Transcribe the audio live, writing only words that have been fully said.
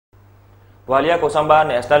Valia Kosamba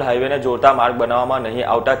national હાઈવેને જોડતા માર્ગ બનાવવામાં નહીં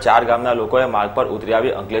આવતા 4 ગામના લોકોએ માર્ગ પર ઉતરી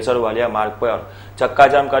આવી અંકલેશ્વર વાલિયા માર્ગ પર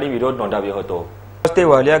ચક્કાજામ કરી વિરોધ નોંધાવ્યો હતો।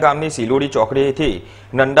 વાલિયા ગામની સિલોડી ચોકડીથી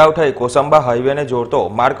નંદાવ થઈ કોસંબા હાઈવેને જોડતો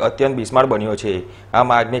માર્ગ અત્યંત બિસ્માર બન્યો છે। આ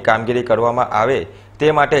માર્ગની કામગીરી કરવામાં આવે તે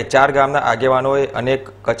માટે 4 ગામના આગેવાનોએ અનેક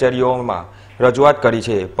કચેરીઓમાં રજૂઆત કરી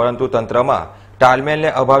છે, પરંતુ તંત્રમાં તાલમેલને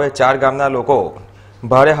અભાવે 4 ગામના લોકો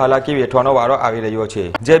ભારે હાલાકી વેઠવાનો વારો આવી રહ્યો છે।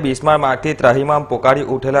 જે બિસ્માર માર્ગથી ત્રાહિમામ પોકારી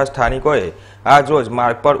ઉઠેલા સ્થાનિકોએ આજ રોજ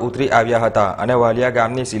માર્ગ પર ઉતરી આવ્યા હતા અને વાલિયા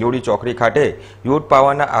ગામની સિલોડી ચોકડી ખાતે યુથ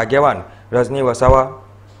પાવરના આગેવાન રજની વસાવા,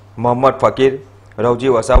 મોહમ્મદ ફકીર,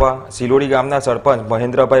 રવજી વસાવા, સિલોડી ગામના સરપંચ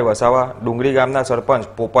મહેન્દ્રભાઈ વસાવા, ડુંગરી ગામના સરપંચ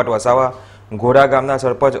પોપટ વસાવા, ઘોડા ગામના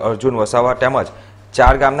સરપંચ અર્જુન વસાવા તેમજ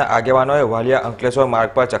 4 ગામના આગેવાનોએ વાલિયા અંકલેશ્વર માર્ગ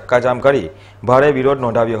પર ચક્કાજામ કરી ભારે વિરોધ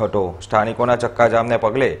નોંધાવ્યો હતો। સ્થાનિકોના ચક્કાજામને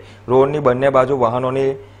પગલે રોડની બંને બાજુ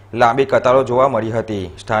વાહનોની લાંબી કતારો જોવા મળી હતી।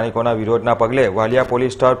 સ્થાનિકોના વિરોધના પગલે વાલિયા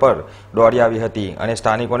પોલીસ સ્થળ પર દોડી આવી હતી અને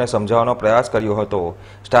સ્થાનિકોને સમજાવવાનો પ્રયાસ કર્યો હતો।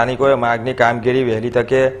 સ્થાનિકોએ માર્ગની કામગીરી વહેલી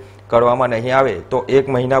તકે કરવામાં નહીં આવે તો 1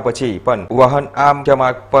 મહિના પછી પણ વાહન આ મુખ્ય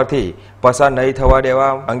માર્ગ પરથી પસાર નહીં થવા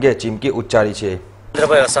દેવા અંગે ચીમકી ઉચ્ચારી છે।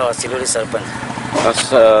 મહેન્દ્રભાઈ વસાવા, સિલોડી સરપંચ।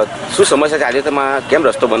 શું સમસ્યા છે આજે? તમે કેમ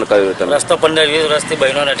રસ્તો બંધ કર્યો? તમે રસ્તો 15-20 વર્ષથી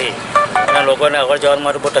બન્યો નથી અને લોકોને અવર જવર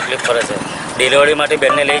માટે બહુ તકલીફ પડે છે। ડિલિવરી માટે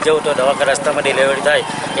બેનને લઈ જવું તો દવાખાના રસ્તામાં ડિલિવરી થાય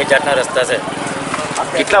એ જાતના રસ્તા છે।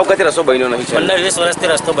 કેટલા વખતથી રસ્તો બન્યો નથી? 15-20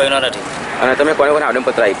 વર્ષથી રસ્તો બન્યો નથી। અને તમે કોને કોને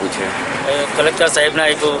આવેદનપત્ર આપ્યું છે? કલેક્ટર સાહેબને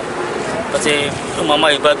આપ્યું, પછી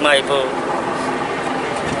મામા વિભાગમાં આપ્યું,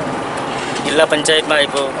 જિલ્લા પંચાયતમાં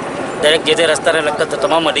આપ્યું, દરેક જે રસ્તાને લગતા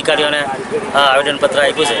તમામ અધિકારીઓને આ આવેદનપત્ર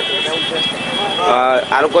આપ્યું છે।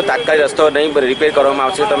 આ લોકો તાત્કાલિક રસ્તો નહીં રિપેર કરવામાં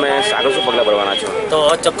આવશે, તમે આગળ શું પગલાં ભરવાના છો? તો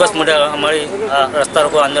ચોક્કસ મુદ્દે અમારી રસ્તા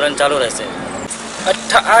રોકો આંદોલન ચાલુ રહેશે।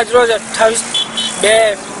 આજ રોજ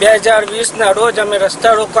 28/2/2020ના રોજ અમે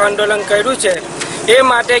રસ્તા રોકો આંદોલન કર્યું છે એ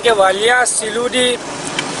માટે કે વાલિયા, સિલુડી,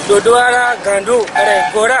 ડોડવાડા, ગાંધુ અને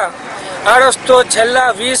ઘોડા આ રસ્તો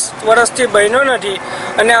છેલ્લા 20 વર્ષથી બન્યો નથી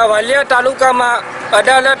અને આ વાલિયા તાલુકામાં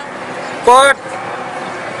અદાલત, કોર્ટ,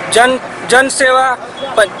 જનસેવા,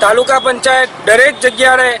 તાલુકા પંચાયત દરેક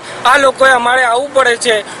જગ્યાએ આ લોકોએ અમારે આવવું પડે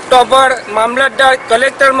છે। તો પણ મામલતદાર,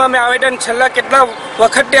 કલેક્ટરમાં અમે આવેદન છેલ્લા કેટલા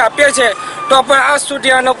વખતથી આપ્યા છે તો પણ આજ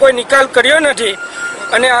સુધી આનો કોઈ નિકાલ કર્યો નથી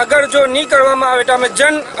અને આગળ જો નહીં કરવામાં આવે તો અમે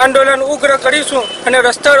જન આંદોલન ઉગ્ર કરીશું અને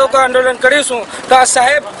રસ્તા રોકો આંદોલન કરીશું। તો આ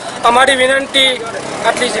સાહેબ અમારી વિનંતી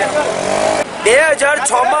આટલી છે।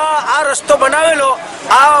 2006માં આ રસ્તો બનાવેલો,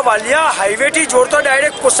 આ વાલિયા હાઈવેથી જોડતો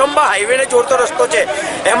ડાયરેક્ટ કોસંબા હાઈવેને જોડતો રસ્તો છે।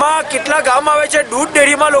 એમાં કેટલા ગામ આવે છે, દૂધ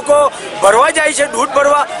ડેરીમાં લોકો ભરવા જાય છે, દૂધ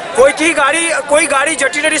ભરવા, કોઈ ગાડી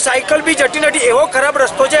જતી નથી, સાયકલ બી જતી નથી, એવો ખરાબ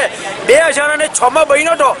રસ્તો છે। 2006માં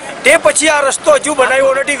બન્યો હતો, તે પછી આ રસ્તો હજુ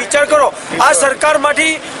બનાવ્યો નથી। વિચાર કરો, આ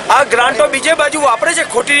સરકારમાંથી આ ગ્રાન્ટો બીજે બાજુ વાપરે છે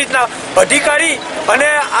ખોટી રીતના અધિકારી, અને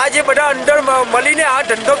આ જે બધા અંદર મળીને આ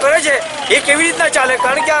ધંધો કરે છે એ કેવી રીતના ચાલે?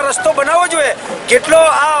 કારણ કે આ રસ્તો બનાવવો જોઈએ। કેટલો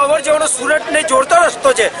આ અવર જવરનો સુરતને જોડતો રસ્તો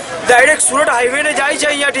છે, ડાયરેક્ટ સુરત હાઈવેને જાય છે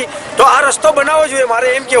અહીંયાથી, તો આ રસ્તો બનાવવો જોઈએ, મારે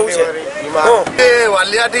એમ કેવું છે।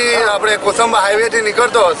 વાલિયાથી આપણે કોસંબા હાઈવેથી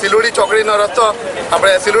નીકળતો સિલોડી ચોકડીનો રસ્તો,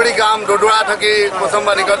 આપણે સિલોડી ગામ ડોડવાડા થકી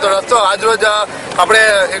કોસંબા નીકળતો રસ્તો આજરોજ આપણે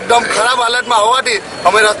એકદમ ખરાબ હાલતમાં હોવાથી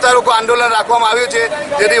અમે રસ્તા રોકો આંદોલન રાખવામાં આવ્યું છે,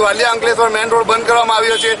 જેથી વાલિયા અંકલેશ્વર મેઇન રોડ બંધ કરવામાં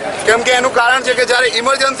આવ્યો છે। કેમ કે એનું કારણ છે કે જ્યારે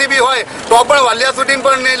ઇમરજન્સી બી હોય તો પણ વાલિયા શૂટિંગ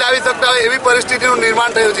પણ નહીં લાવી શકતા હોય એવી પરિસ્થિતિનું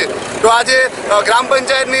નિર્માણ થયું છે। તો આજે ગ્રામ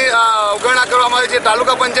પંચાયતની અવગણના કરવામાં આવી છે,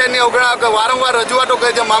 તાલુકા પંચાયતની અવગણના, વારંવાર રજૂઆતો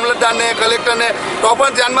કરે છે મામલતદારને, કલેક્ટરને, તો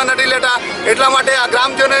પણ ધ્યાનમાં નથી લેતા। એટલા માટે આ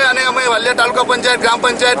ગ્રામજનો અને અમે વાલિયા તાલુકા પંચાયત, ગ્રામ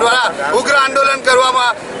પંચાયત દ્વારા ઉગ્ર આંદોલન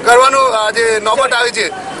કરવાનું આજે નોબત આવી છે।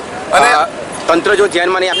 અને તંત્ર જો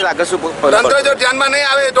ધ્યાનમાં નહીં આપે આગળ શું? તંત્ર જો ધ્યાનમાં નહીં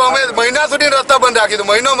આવે તો અમે મહિના સુધી રસ્તા બંધ રાખીશું।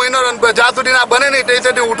 મહિનો જ્યાં સુધી ના બને નહીં તે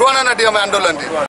સુધી ઉઠવાના નથી અમે આંદોલનથી।